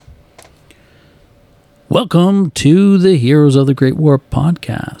Welcome to the Heroes of the Great War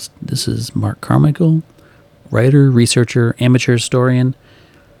podcast. This is Mark Carmichael, writer, researcher, amateur historian,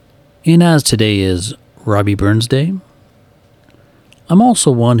 and as today is Robbie Burns Day, I'm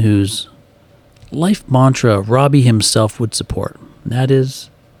also one whose life mantra Robbie himself would support, and that is,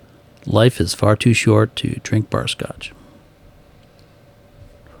 life is far too short to drink bar scotch.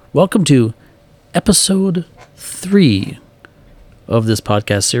 Welcome to episode 3 of this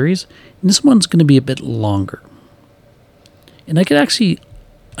podcast series. And this one's going to be a bit longer. And I could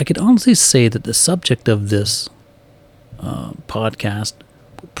honestly say that the subject of this podcast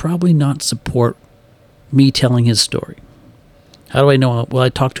would probably not support me telling his story. How do I know? Well, I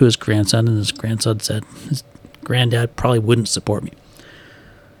talked to his grandson, and his grandson said his granddad probably wouldn't support me.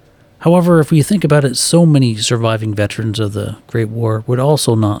 However, if we think about it, so many surviving veterans of the Great War would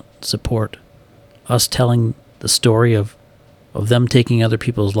also not support us telling the story of them taking other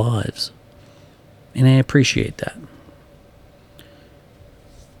people's lives. And I appreciate that.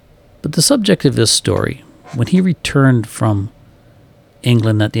 But the subject of this story, when he returned from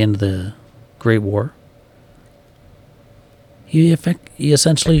England at the end of the Great War, he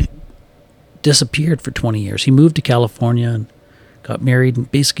essentially disappeared for 20 years. He moved to California and got married and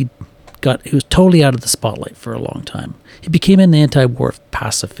basically he was totally out of the spotlight for a long time. He became an anti-war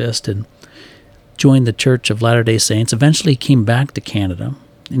pacifist and joined the Church of Latter-day Saints. Eventually he came back to Canada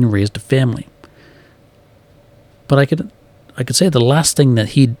and raised a family. But I could say the last thing that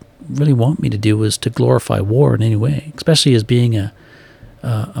he'd really want me to do was to glorify war in any way, especially as being a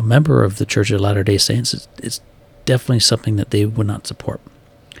member of the Church of Latter-day Saints. It's definitely something that they would not support.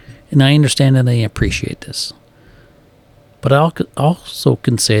 And I understand and I appreciate this. But I also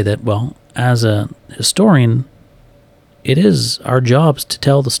can say that, well, as a historian, it is our jobs to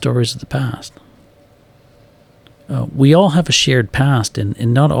tell the stories of the past. We all have a shared past,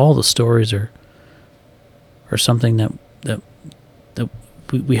 and not all the stories are something that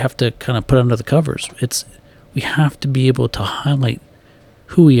we have to kind of put under the covers. We have to be able to highlight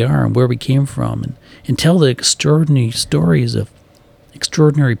who we are and where we came from, and tell the extraordinary stories of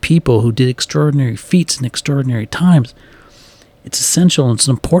extraordinary people who did extraordinary feats in extraordinary times. It's essential and it's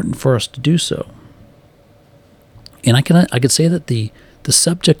important for us to do so. And I could say that the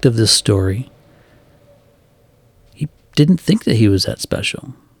subject of this story, he didn't think that he was that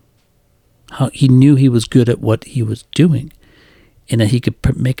special. He knew he was good at what he was doing, and that he could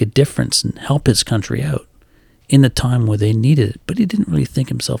make a difference and help his country out in the time where they needed it, but he didn't really think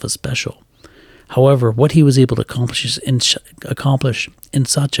himself as special. However, what he was able to accomplish in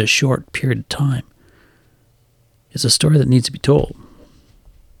such a short period of time is a story that needs to be told.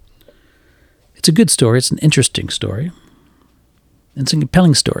 It's a good story, it's an interesting story, and it's a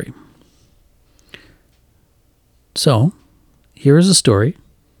compelling story. So, here is a story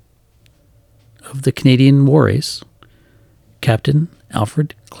of the Canadian war ace, Captain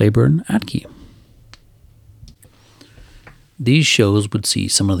Alfred Clayburn Atkey. These shows would see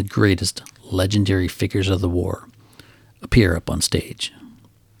some of the greatest legendary figures of the war appear up on stage.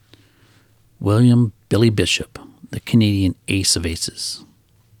 William Billy Bishop, the Canadian ace of aces,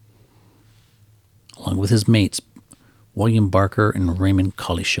 along with his mates, William Barker and Raymond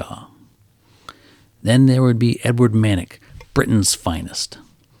Collishaw. Then there would be Edward Manock, Britain's finest,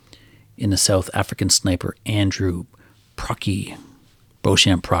 in the South African sniper Andrew Procky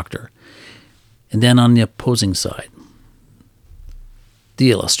Beauchamp Proctor. And then on the opposing side,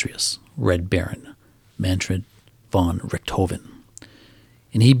 the illustrious Red Baron Manfred von Richthofen.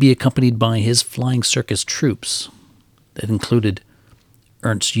 And he'd be accompanied by his flying circus troops that included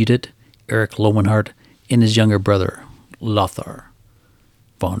Ernst Judith, Erich Lowenhart, and his younger brother, Lothar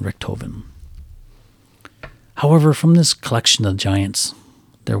von Richthofen. However, from this collection of giants,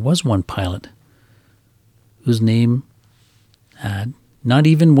 there was one pilot whose name had, not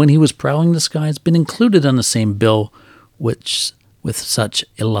even when he was prowling the skies, been included on the same bill with such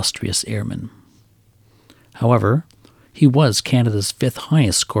illustrious airmen. However, he was Canada's 5th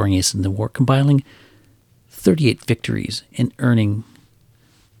highest scoring ace in the war, compiling 38 victories and earning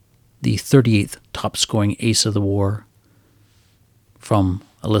the 38th top scoring ace of the war from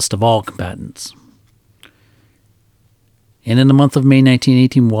a list of all combatants. And in the month of May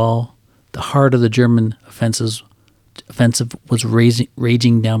 1918, while the heart of the German offensive was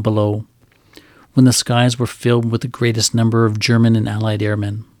raging down below, when the skies were filled with the greatest number of German and Allied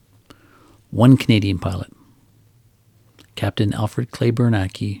airmen, one Canadian pilot, Captain Alfred Clayburn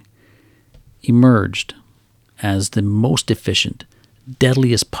Atkey, emerged as the most efficient,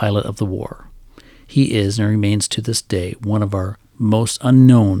 deadliest pilot of the war. He is and remains to this day one of our most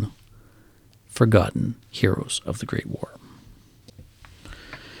unknown, forgotten heroes of the Great War.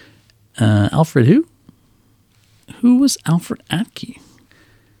 Alfred who? who was Alfred Atkey?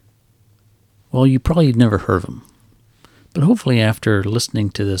 Well, you probably never heard of him, but hopefully after listening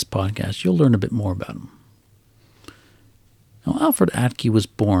to this podcast, you'll learn a bit more about him. Now, Alfred Atkey was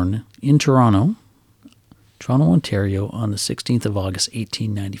born in Toronto, Ontario, on the 16th of August,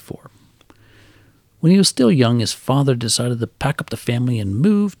 1894. When he was still young, his father decided to pack up the family and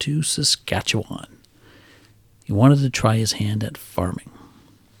move to Saskatchewan. He wanted to try his hand at farming.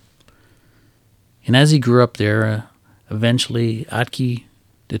 And as he grew up there, eventually Atkey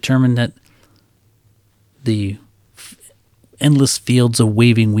determined that the endless fields of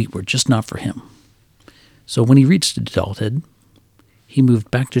waving wheat were just not for him. So when he reached adulthood, he moved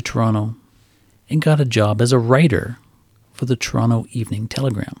back to Toronto and got a job as a writer for the Toronto Evening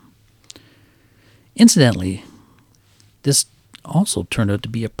Telegram. Incidentally, this also turned out to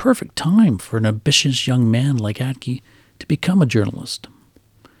be a perfect time for an ambitious young man like Atkey to become a journalist.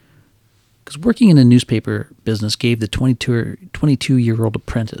 Because working in a newspaper business gave the 22-year-old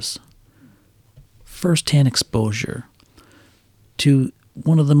apprentice first-hand exposure to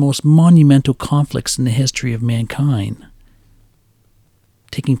one of the most monumental conflicts in the history of mankind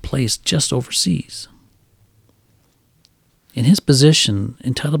taking place just overseas. And his position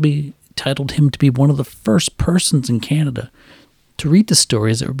entitled him to be one of the first persons in Canada to read the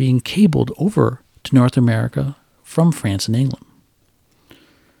stories that were being cabled over to North America from France and England.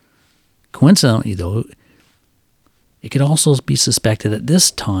 Coincidentally, though, it could also be suspected that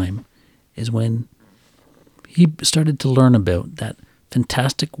this time is when he started to learn about that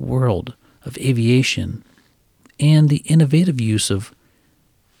fantastic world of aviation and the innovative use of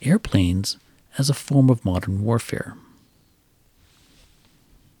airplanes as a form of modern warfare.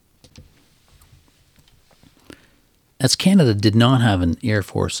 As Canada did not have an air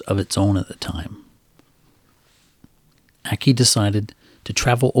force of its own at the time, Atkey decided to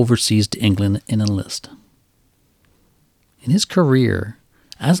travel overseas to England and enlist. And his career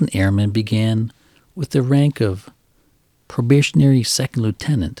as an airman began with the rank of probationary second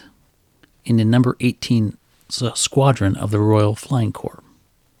lieutenant in the number 18 squadron of the Royal Flying Corps.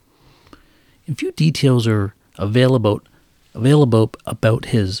 A few details are available about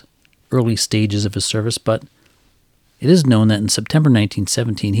his early stages of his service, but it is known that in September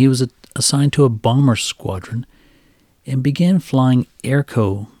 1917 he was assigned to a bomber squadron and began flying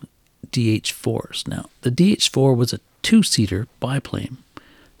Airco DH-4s. Now, the DH-4 was a two-seater biplane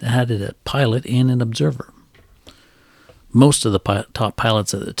that had a pilot and an observer. Most of the top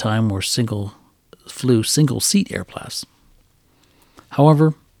pilots at the time flew single-seat aircrafts.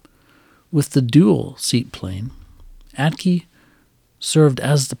 However, with the dual-seat plane, Atkey served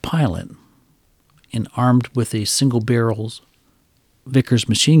as the pilot and armed with a single-barrel Vickers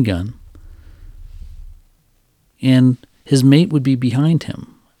machine gun, and his mate would be behind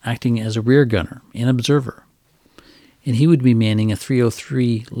him, acting as a rear gunner and observer, and he would be manning a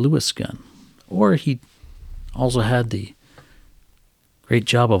 .303 Lewis gun, or he also had the great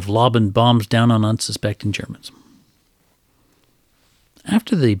job of lobbing bombs down on unsuspecting Germans.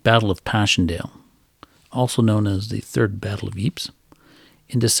 After the Battle of Passchendaele, also known as the Third Battle of Ypres,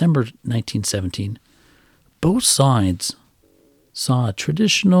 in December 1917, both sides saw a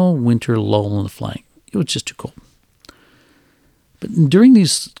traditional winter lull in the flying. It was just too cold. But during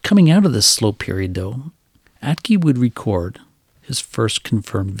these coming out of this slow period, though, Atkey would record his first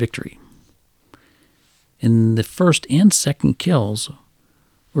confirmed victory. And the first and second kills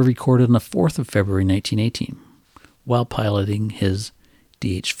were recorded on the 4th of February 1918 while piloting his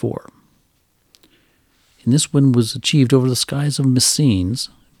DH-4. And this win was achieved over the skies of Messines,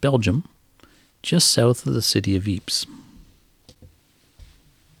 Belgium, just south of the city of Ypres.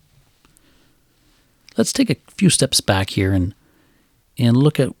 Let's take a few steps back here and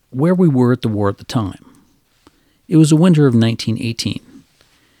look at where we were at the war at the time. It was the winter of 1918,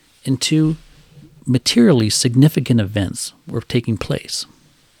 and two materially significant events were taking place.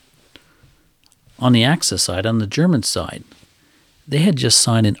 On the Axis side, on the German side, they had just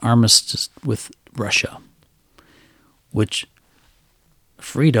signed an armistice with Russia, which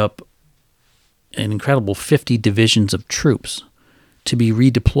freed up an incredible 50 divisions of troops to be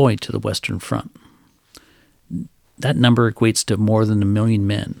redeployed to the Western Front. That number equates to more than 1 million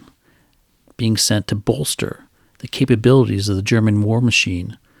men being sent to bolster the capabilities of the German war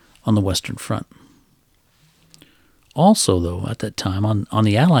machine on the Western Front. Also, though, at that time, on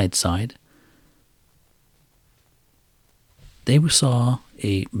the Allied side, they saw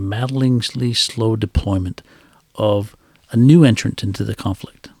a maddeningly slow deployment of a new entrant into the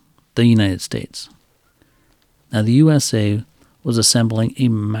conflict, the United States. Now, the USA was assembling a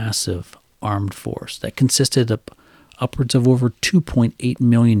massive armed force that consisted of upwards of over 2.8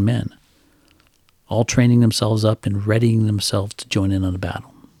 million men, all training themselves up and readying themselves to join in on the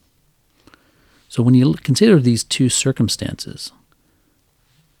battle. So when you consider these two circumstances,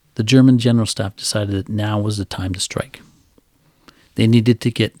 the German General Staff decided that now was the time to strike. They needed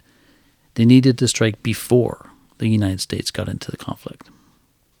to strike before the United States got into the conflict.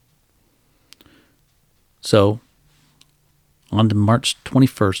 So, on to March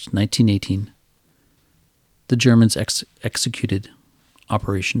 21st, 1918, the Germans executed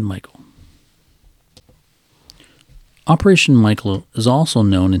Operation Michael. Operation Michael is also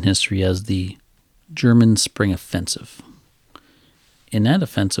known in history as the German Spring Offensive. And that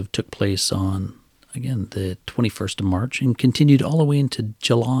offensive took place on, again, the 21st of March and continued all the way into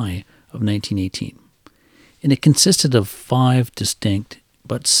July of 1918. And it consisted of 5 distinct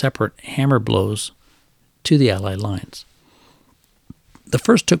but separate hammer blows to the Allied lines. The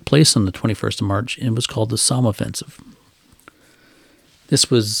first took place on the 21st of March and was called the Somme Offensive.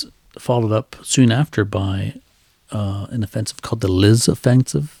 This was followed up soon after by an offensive called the Liz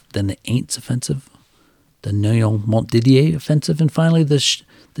Offensive, then the Aintz Offensive, the Noyon-Montdidier Offensive, and finally the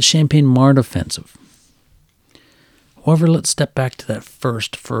Champagne-Marne Offensive. However, let's step back to that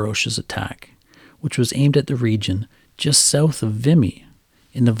first ferocious attack, which was aimed at the region just south of Vimy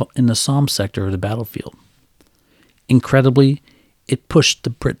in the Somme sector of the battlefield. Incredibly, it pushed the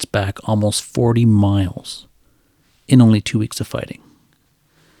Brits back almost 40 miles in only 2 weeks of fighting.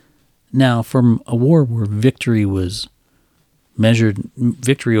 Now, from a war where victory over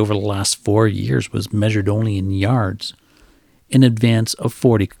the last 4 years was measured only in yards, an advance of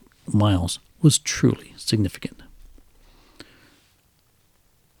 40 miles was truly significant.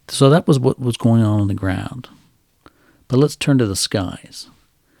 So that was what was going on the ground. But let's turn to the skies.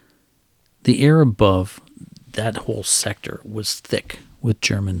 The air above that whole sector was thick with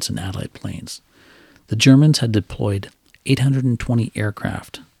Germans and Allied planes. The Germans had deployed 820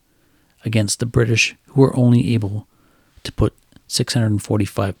 aircraft against the British, who were only able to put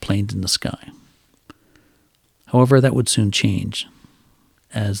 645 planes in the sky. However, that would soon change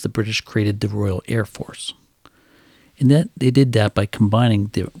as the British created the Royal Air Force. And that they did that by combining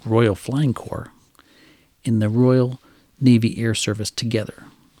the Royal Flying Corps and the Royal Navy Air Service together.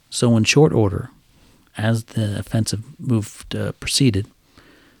 So in short order, as the offensive proceeded,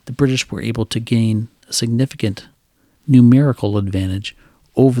 the British were able to gain a significant numerical advantage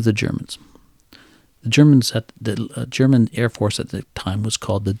over the Germans. The German Air Force at the time was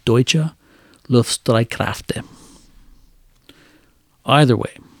called the Deutsche Luftstreitkräfte. Either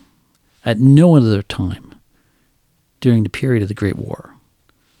way, at no other time during the period of the Great War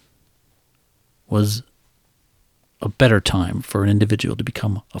was a better time for an individual to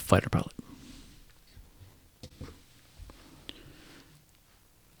become a fighter pilot.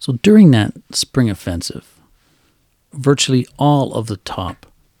 So during that spring offensive, virtually all of the top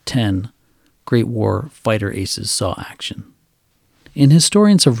 10 Great War fighter aces saw action. And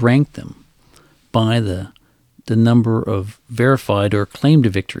historians have ranked them by the number of verified or claimed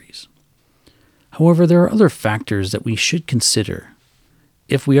victories. However, there are other factors that we should consider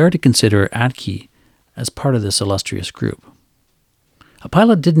if we are to consider Atkey as part of this illustrious group. A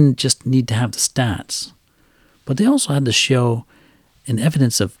pilot didn't just need to have the stats, but they also had to show an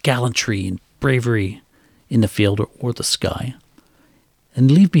evidence of gallantry and bravery in the field or the sky,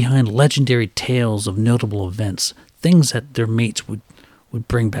 and leave behind legendary tales of notable events, things that their mates would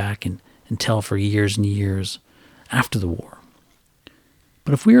bring back and tell for years and years after the war.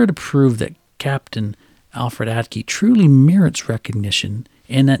 But if we are to prove that Captain Alfred Atkey truly merits recognition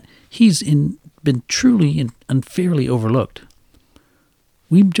and that he's been truly and unfairly overlooked,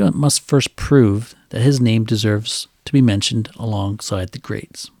 we must first prove that his name deserves to be mentioned alongside the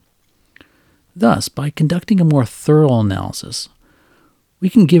greats. Thus, by conducting a more thorough analysis, we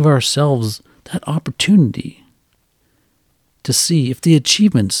can give ourselves that opportunity to see if the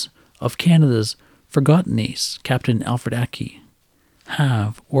achievements of Canada's forgotten ace, Captain Alfred Atkey,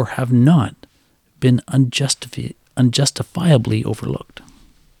 have or have not been unjustifiably overlooked.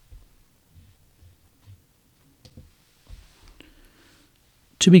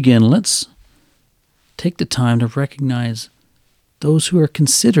 To begin, let's take the time to recognize those who are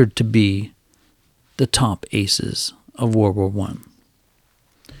considered to be the top aces of World War I.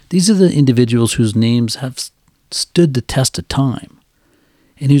 These are the individuals whose names have stood the test of time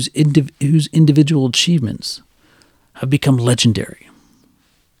and whose individual achievements have become legendary.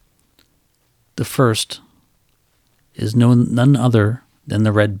 The first is none other than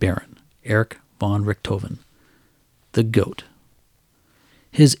the Red Baron, Erich von Richthofen, the GOAT.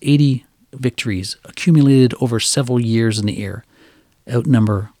 His 80 victories, accumulated over several years in the air,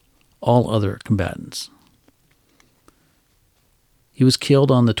 outnumber all other combatants. He was killed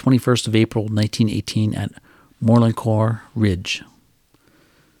on the 21st of April, 1918 at Morlancourt Ridge.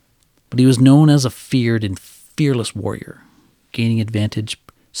 But he was known as a feared and fearless warrior, gaining advantage,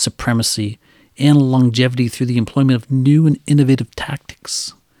 supremacy, and longevity through the employment of new and innovative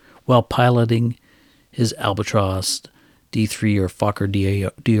tactics while piloting his Albatross D3 or Fokker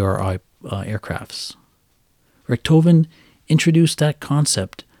DRI aircrafts. Richthofen introduced that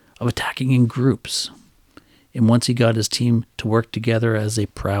concept of attacking in groups, and once he got his team to work together as they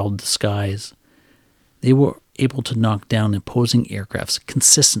prowled the skies, they were able to knock down opposing aircrafts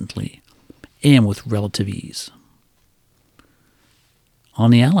consistently and with relative ease.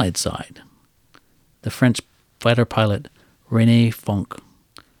 On the Allied side, the French fighter pilot René Fonck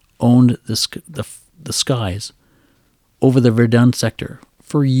owned the skies over the Verdun sector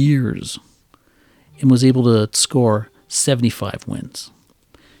for years and was able to score 75 wins.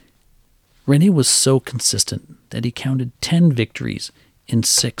 René was so consistent that he counted 10 victories in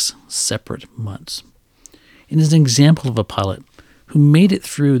 6 separate months, and is an example of a pilot who made it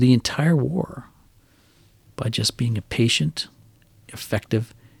through the entire war by just being a patient,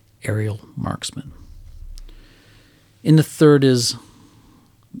 effective aerial marksman. And the third is,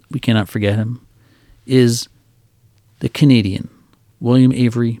 we cannot forget him, is the Canadian, William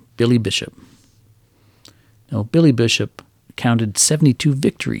Avery Billy Bishop. Now, Billy Bishop counted 72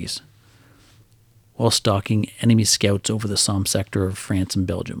 victories while stalking enemy scouts over the Somme sector of France and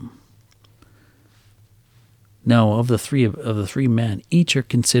Belgium. Now, of the three men, each are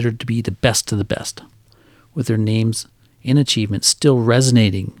considered to be the best of the best, with their names and achievements still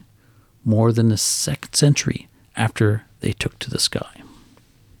resonating more than the second century after they took to the sky.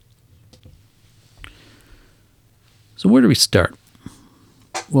 So where do we start?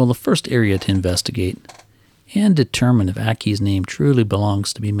 Well, the first area to investigate and determine if Atkey's name truly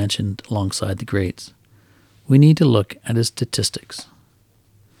belongs to be mentioned alongside the greats, we need to look at his statistics.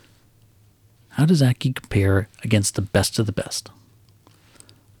 How does Atkey compare against the best of the best?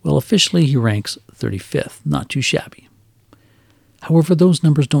 Well, officially he ranks 35th, not too shabby. However, those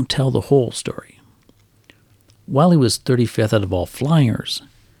numbers don't tell the whole story. While he was 35th out of all flyers,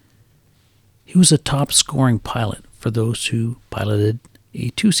 he was a top-scoring pilot for those who piloted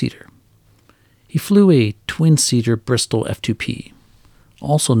a two-seater. He flew a twin-seater Bristol F2P,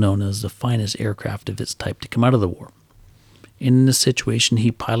 also known as the finest aircraft of its type to come out of the war. In this situation,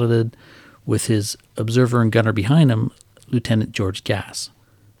 he piloted with his observer and gunner behind him, Lieutenant George Gass.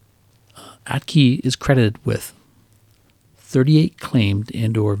 Atkey is credited with 38 claimed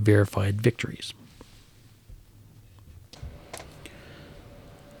and or verified victories.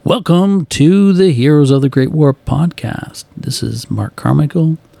 Welcome to the Heroes of the Great War podcast. This is Mark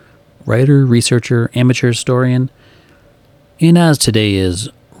Carmichael, writer, researcher, amateur historian, and as today is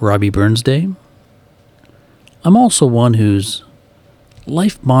Robbie Burns Day, I'm also one whose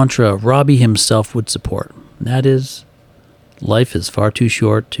life mantra Robbie himself would support, and that is, life is far too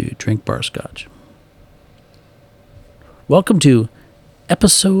short to drink bar scotch. Welcome to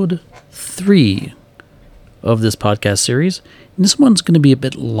episode 3 of this podcast series. And this one's going to be a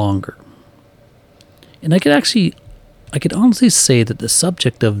bit longer. And I could honestly say that the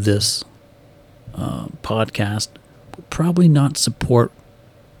subject of this podcast would probably not support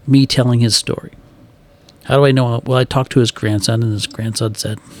me telling his story. How do I know? Well, I talked to his grandson, and his grandson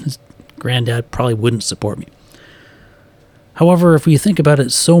said his granddad probably wouldn't support me. However, if we think about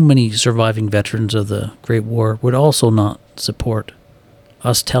it, so many surviving veterans of the Great War would also not support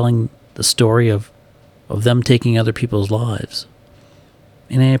us telling the story of them taking other people's lives.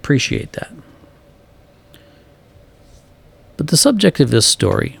 And I appreciate that. But the subject of this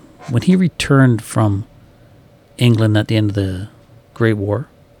story, when he returned from England at the end of the Great War,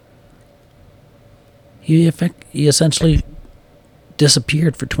 he essentially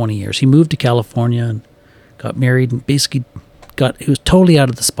disappeared for 20 years. He moved to California and got married and basically he was totally out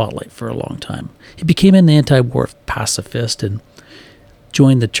of the spotlight for a long time. He became an anti-war pacifist and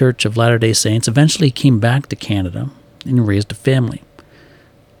joined the Church of Latter-day Saints. Eventually he came back to Canada and raised a family.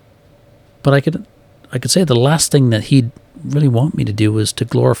 But I could say the last thing that he'd really want me to do was to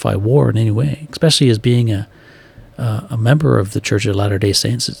glorify war in any way, especially as being a member of the Church of Latter-day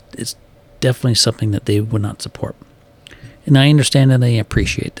Saints. It's definitely something that they would not support. And I understand and I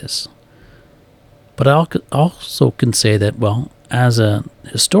appreciate this. But I also can say that, well, as a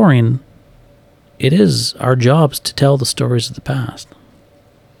historian, it is our jobs to tell the stories of the past.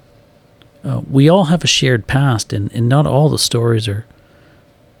 We all have a shared past, and not all the stories are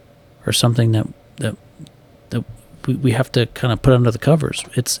something that we have to kind of put under the covers.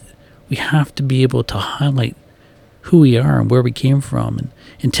 We have to be able to highlight who we are and where we came from,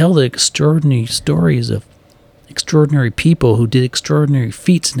 and tell the extraordinary stories of extraordinary people who did extraordinary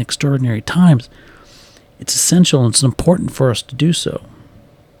feats in extraordinary times, it's essential and it's important for us to do so.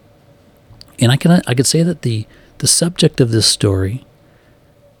 And I could say that the subject of this story,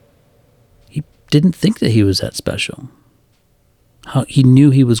 he didn't think that he was that special. He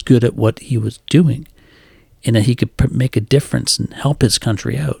knew he was good at what he was doing, and that he could make a difference and help his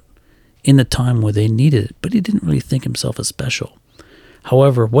country out in the time where they needed it. But he didn't really think himself as special.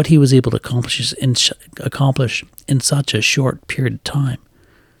 However, what he was able to accomplish in such a short period of time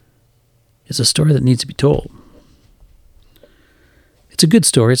is a story that needs to be told. It's a good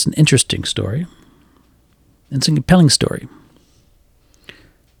story. It's an interesting story. It's a compelling story.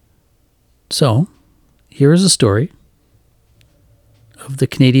 So, here is a story of the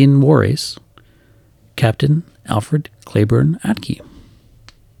Canadian war ace, Captain Alfred Clayburn Atkey.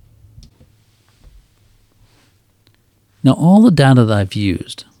 Now, all the data that I've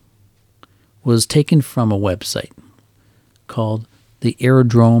used was taken from a website called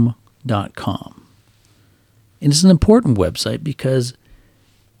theaerodrome.com. And it's an important website because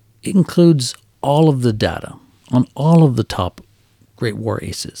it includes all of the data on all of the top Great War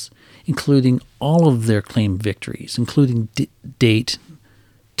aces, including all of their claimed victories, including date,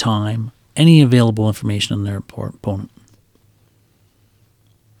 time, any available information on their opponent.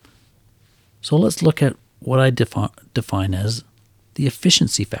 So let's look at what I define as the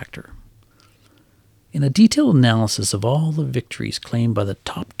efficiency factor. In a detailed analysis of all the victories claimed by the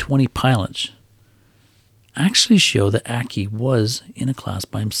top 20 pilots, actually show that Atkey was in a class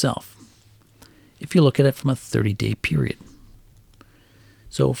by himself, if you look at it from a 30-day period.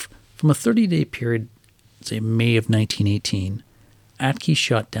 So from a 30-day period, say May of 1918, Atkey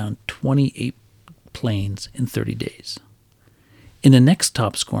shot down 28 planes in 30 days. In the next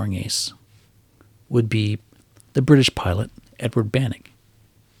top scoring ace would be the British pilot, Edward Bannock.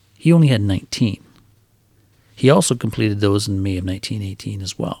 He only had 19. He also completed those in May of 1918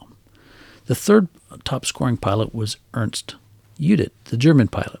 as well. The third top scoring pilot was Ernst Udet, the German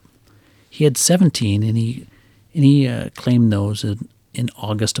pilot. He had 17, and he claimed those in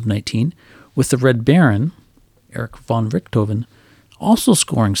August of 19, with the Red Baron, Erich von Richthofen, also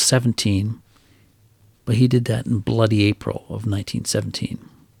scoring 17, but he did that in bloody April of 1917.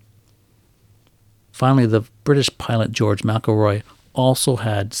 Finally, the British pilot George McElroy also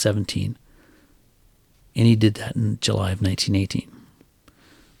had 17, and he did that in July of 1918.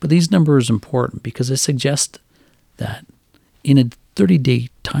 But these numbers are important because they suggest that in a 30-day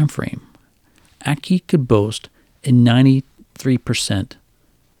time frame, Atkey could boast a 93%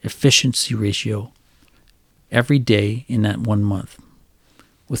 efficiency ratio every day in that 1 month,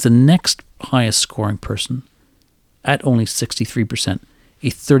 with the next highest scoring person at only 63%, a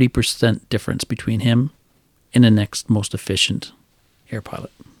 30% difference between him and the next most efficient air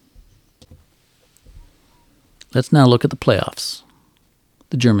pilot. Let's now look at the playoffs,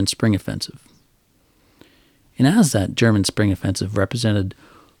 the German Spring Offensive. And as that German Spring Offensive represented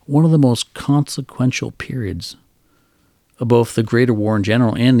one of the most consequential periods of both the Greater War in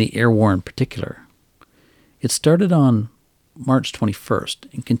general and the Air War in particular, it started on March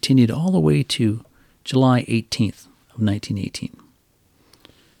 21st and continued all the way to July 18th of 1918.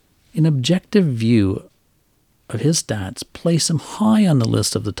 An objective view of his stats place him high on the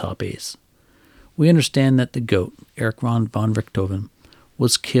list of the top ace. We understand that the GOAT, Erich von Richthofen,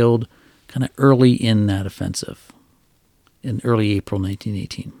 was killed kind of early in that offensive, in early April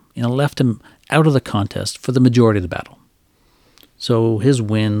 1918, and it left him out of the contest for the majority of the battle. So his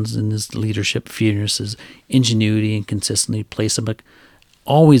wins and his leadership, fierceness, his ingenuity and consistency place him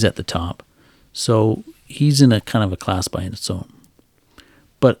always at the top. So he's in a kind of a class by its own.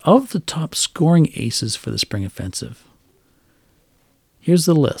 But of the top scoring aces for the Spring Offensive, here's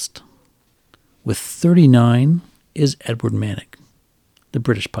the list. With 39 is Edward Bannock, the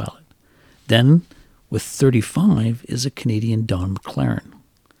British pilot. Then, with 35 is a Canadian Don McLaren.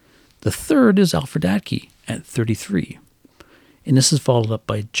 The third is Alfred Atkey at 33. And this is followed up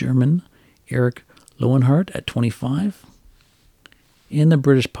by German Erich Lowenhardt at 25 and the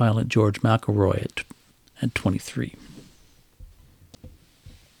British pilot George McElroy at 23.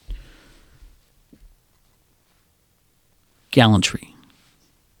 Gallantry.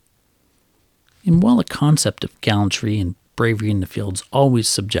 And while the concept of gallantry and bravery in the field is always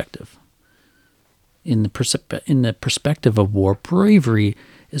subjective, in the perspective of war, bravery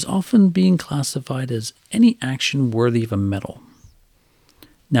is often being classified as any action worthy of a medal.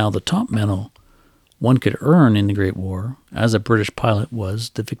 Now, the top medal one could earn in the Great War as a British pilot was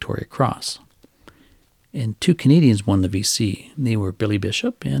the Victoria Cross. And two Canadians won the VC. They were Billy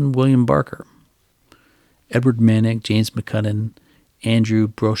Bishop and William Barker. Edward Bannock, James McCudden, Andrew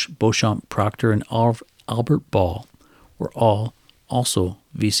Beauchamp Proctor, and Albert Ball were all also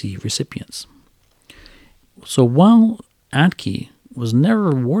VC recipients. So while Atkey was never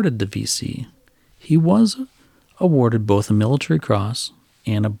awarded the VC, he was awarded both a Military Cross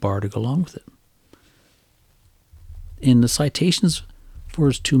and a bar to go along with it. And the citations for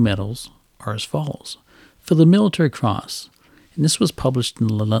his two medals are as follows. For the Military Cross, and this was published in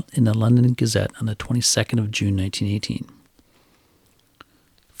the London Gazette on the 22nd of June 1918.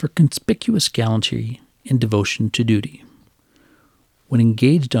 For conspicuous gallantry and devotion to duty. When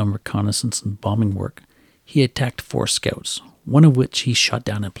engaged on reconnaissance and bombing work, he attacked 4 scouts, one of which he shot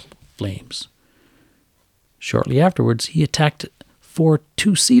down in flames. Shortly afterwards, he attacked 4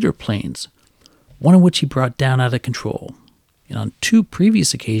 two-seater planes, one of which he brought down out of control. And on 2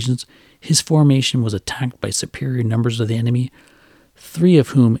 previous occasions, his formation was attacked by superior numbers of the enemy, 3 of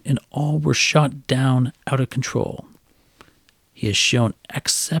whom in all were shot down out of control. He has shown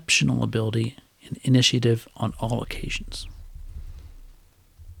exceptional ability and initiative on all occasions.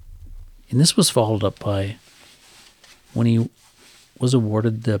 And this was followed up by when he was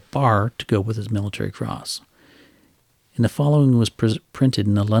awarded the bar to go with his Military Cross. And the following was printed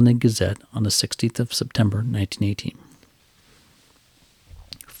in the London Gazette on the 16th of September 1918.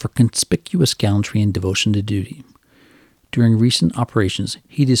 For conspicuous gallantry and devotion to duty. During recent operations,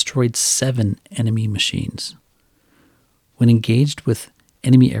 he destroyed 7 enemy machines. When engaged with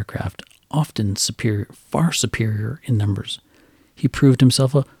enemy aircraft, often far superior in numbers, he proved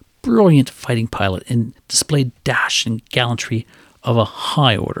himself a brilliant fighting pilot and displayed dash and gallantry of a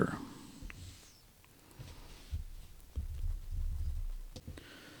high order.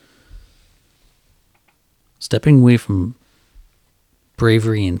 Stepping away from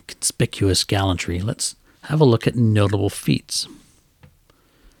bravery and conspicuous gallantry, let's have a look at notable feats.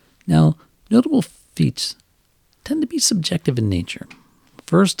 Now, notable feats tend to be subjective in nature.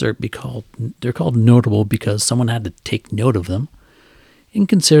 First, they're called notable because someone had to take note of them and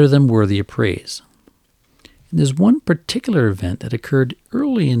consider them worthy of praise. And there's one particular event that occurred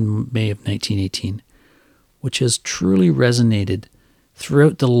early in May of 1918, which has truly resonated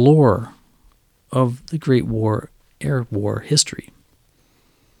throughout the lore of the Great War, Air War history.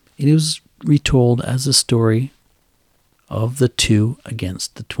 It was retold as the story of the 2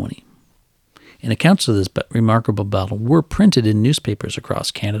 against the 20. And accounts of this remarkable battle were printed in newspapers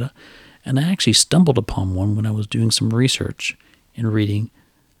across Canada, and I actually stumbled upon one when I was doing some research and reading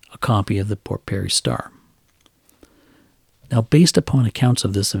a copy of the Port Perry Star. Now, based upon accounts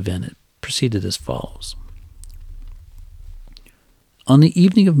of this event, it proceeded as follows. On the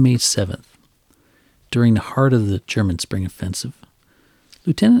evening of May 7th, during the heart of the German spring offensive,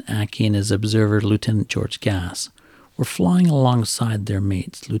 Lieutenant Atkey and his observer, Lieutenant George Gass, were flying alongside their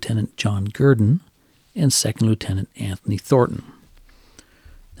mates, Lieutenant John Gurdon and Second Lieutenant Anthony Thornton.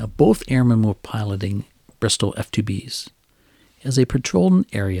 Now, both airmen were piloting Bristol F-2Bs as they patrolled an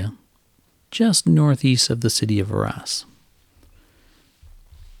area just northeast of the city of Arras.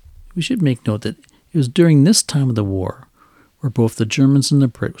 We should make note that it was during this time of the war where both the Germans and the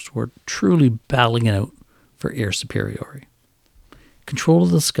Brits were truly battling it out for air superiority. Control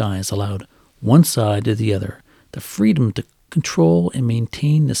of the skies allowed one side or the other the freedom to control and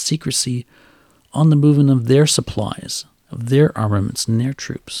maintain the secrecy on the movement of their supplies, of their armaments and their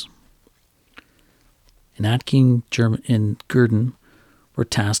troops. And Atkey and Gurdon were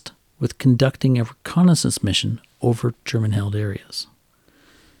tasked with conducting a reconnaissance mission over German-held areas.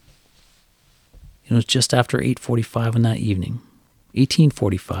 It was just after 8:45 on that evening,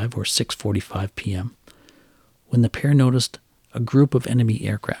 18:45 or 6:45 p.m., when the pair noticed a group of enemy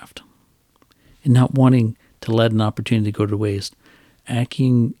aircraft. And not wanting to let an opportunity go to waste,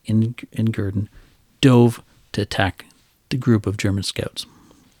 Atkey and Gurdon dove to attack the group of German scouts.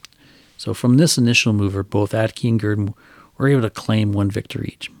 So from this initial mover, both Atkey and Gurdon were able to claim one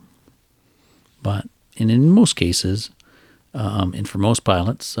victory each. But in most cases, and for most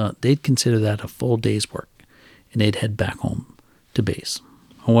pilots, they'd consider that a full day's work, and they'd head back home to base.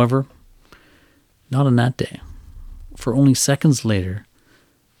 However, not on that day. For only seconds later,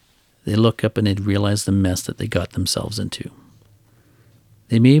 they look up and they'd realize the mess that they got themselves into.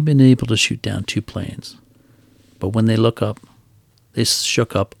 They may have been able to shoot down 2 planes, but when they look up, they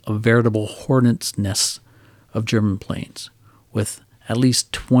shook up a veritable hornet's nest of German planes, with at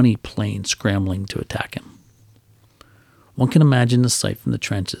least 20 planes scrambling to attack him. One can imagine the sight from the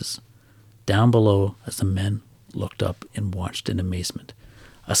trenches down below as the men looked up and watched in amazement.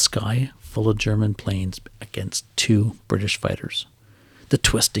 A sky full of German planes against 2 British fighters. The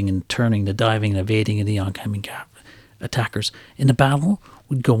twisting and turning, the diving and evading of the oncoming attackers. And the battle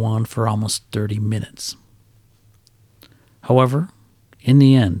would go on for almost 30 minutes. However, in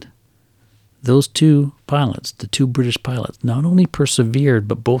the end, those two pilots, the two British pilots, not only persevered,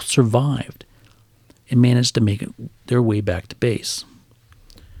 but both survived and managed to make their way back to base.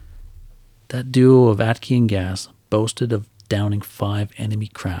 That duo of Atkey and Gass boasted of downing 5 enemy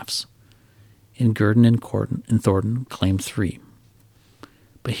crafts, and Gurdon and Thornton claimed 3.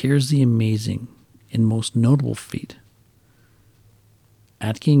 But here's the amazing and most notable feat.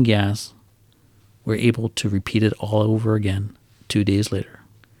 Atkey and Gass were able to repeat it all over again 2 days later,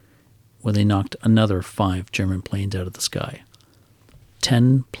 when they knocked another 5 German planes out of the sky.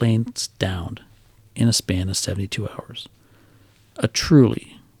 10 planes downed in a span of 72 hours. A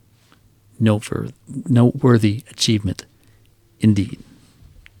truly noteworthy achievement indeed.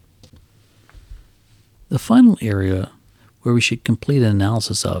 The final area where we should complete an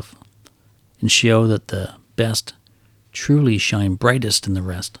analysis of and show that the best truly shine brightest in the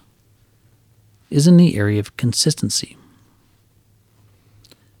rest is in the area of consistency.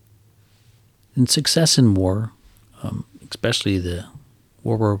 In success in war, especially the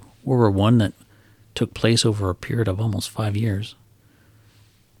World War I that took place over a period of almost 5 years,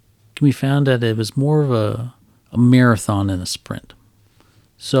 can be found that it was more of a marathon than a sprint.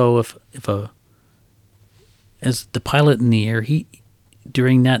 So as the pilot in the air,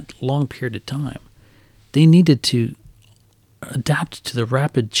 during that long period of time, they needed to adapt to the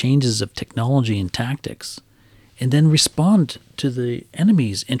rapid changes of technology and tactics, and then respond to the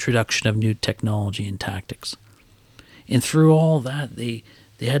enemy's introduction of new technology and tactics. And through all that, they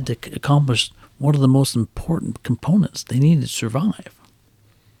had to accomplish one of the most important components. They needed to survive.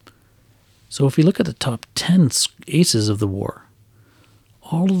 So if we look at the top 10 aces of the war,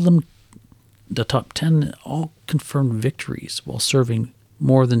 all of them, the top 10, all confirmed victories while serving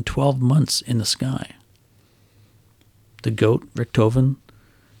more than 12 months in the sky. The GOAT, Richthofen,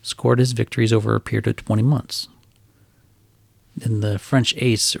 scored his victories over a period of 20 months. Then the French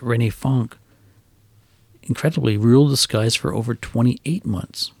ace, René Fonck, incredibly ruled the skies for over 28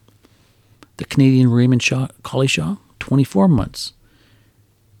 months. The Canadian Raymond Collishaw, 24 months.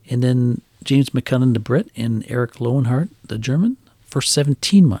 And then James McCullin, the Brit, and Erich Lowenhart, the German, for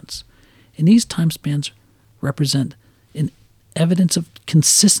 17 months. And these time spans represent an evidence of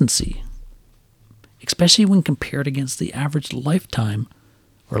consistency, especially when compared against the average lifetime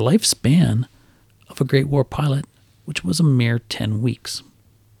or lifespan of a Great War pilot, which was a mere 10 weeks.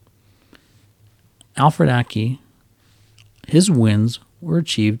 Alfred Atkey, his wins were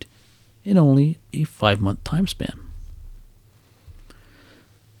achieved in only a 5-month time span.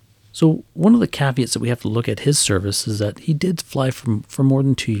 So one of the caveats that we have to look at his service is that he did fly for more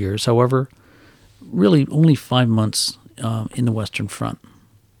than 2 years. However, really only 5 months in the Western Front.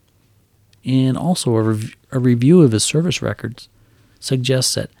 And also a review of his service records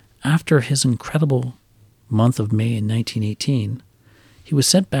suggests that after his incredible month of May in 1918, he was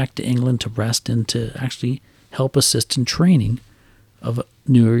sent back to England to rest and to actually help assist in training of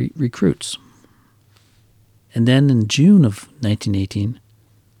new recruits. And then in June of 1918,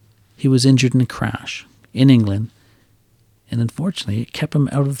 he was injured in a crash in England, and unfortunately it kept him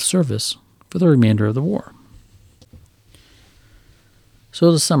out of service for the remainder of the war. So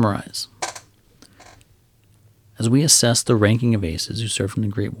to summarize, as we assess the ranking of aces who served in the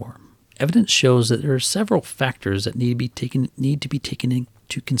Great War, evidence shows that there are several factors that need to be taken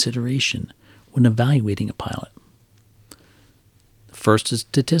into consideration when evaluating a pilot. The first is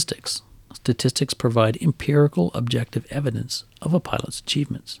statistics. Statistics provide empirical, objective evidence of a pilot's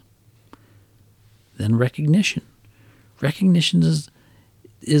achievements. Then recognition. Recognition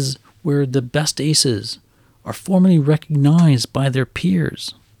is where the best aces are formally recognized by their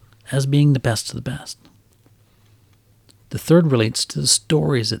peers as being the best of the best. The third relates to the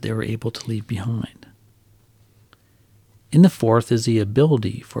stories that they were able to leave behind. And the fourth is the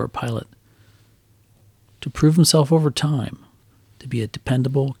ability for a pilot to prove himself over time to be a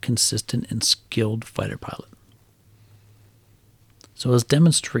dependable, consistent, and skilled fighter pilot. So as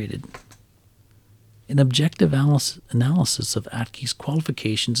demonstrated, an objective analysis of Atkey's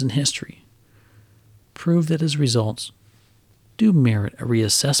qualifications and history prove that his results do merit a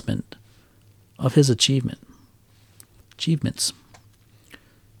reassessment of his achievements.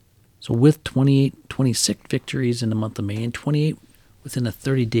 So with 26 victories in the month of May and 28 within a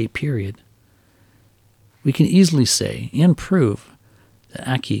 30-day period, we can easily say and prove that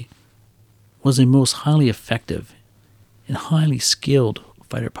Atkey was a most highly effective and highly skilled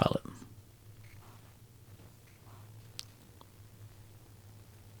fighter pilot.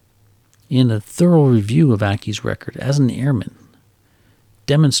 In a thorough review of Atkey's record as an airman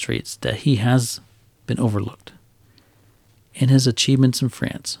demonstrates that he has been overlooked, and his achievements in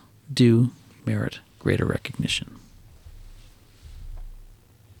France do merit greater recognition.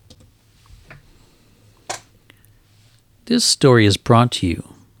 This story is brought to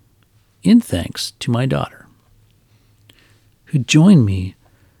you in thanks to my daughter, who joined me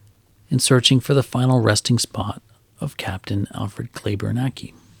in searching for the final resting spot of Captain Alfred Clayburn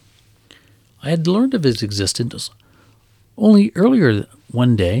Atkey. I had learned of his existence only earlier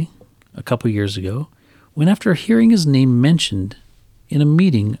one day, a couple years ago, when after hearing his name mentioned in a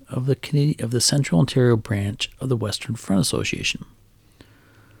meeting of the Central Ontario branch of the Western Front Association.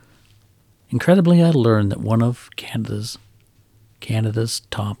 Incredibly, I learned that one of Canada's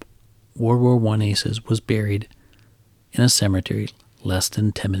top World War I aces was buried in a cemetery less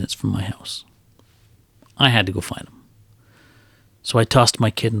than 10 minutes from my house. I had to go find him. So I tossed my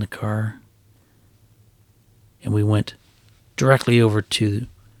kid in the car, and we went directly over to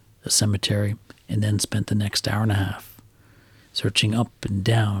the cemetery and then spent the next hour and a half searching up and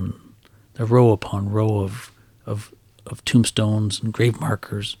down the row upon row of tombstones and grave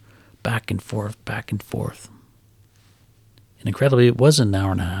markers, back and forth, back and forth. And incredibly, it was an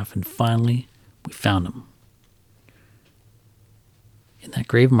hour and a half, and finally we found him. And that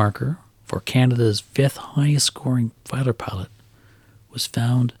grave marker for Canada's 5th highest scoring fighter pilot was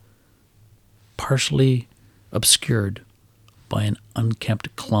found partially obscured by an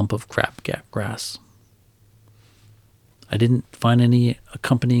unkempt clump of crabgrass. I didn't find any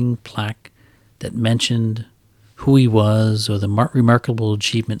accompanying plaque that mentioned who he was or the remarkable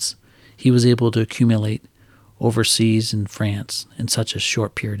achievements he was able to accumulate overseas in France in such a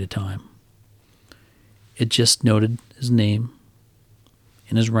short period of time. It just noted his name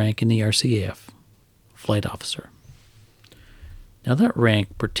and his rank in the RCAF, flight officer. Now that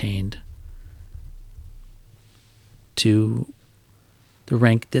rank pertained to the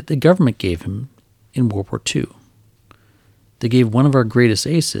rank that the government gave him in World War II. They gave one of our greatest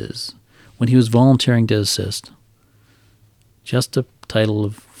aces, when he was volunteering to assist, just the title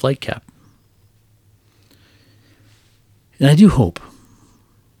of flight captain. And I do hope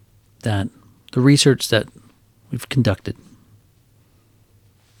that the research that we've conducted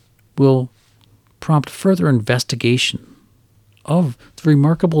will prompt further investigation of the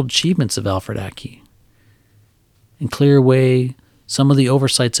remarkable achievements of Alfred Atkey and clear away some of the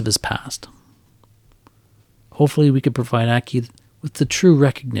oversights of his past. Hopefully we could provide Atkey with the true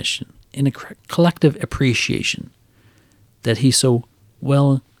recognition and a collective appreciation that he so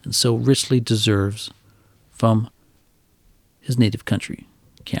well and so richly deserves from his native country,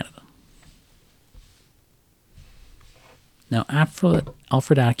 Canada. Now, after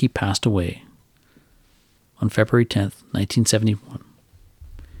Alfred Atkey passed away on February 10th, 1971,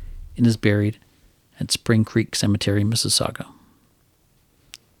 and is buried at Spring Creek Cemetery, Mississauga.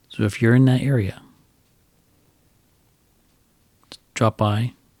 So if you're in that area, drop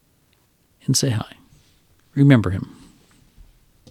by and say hi. Remember him.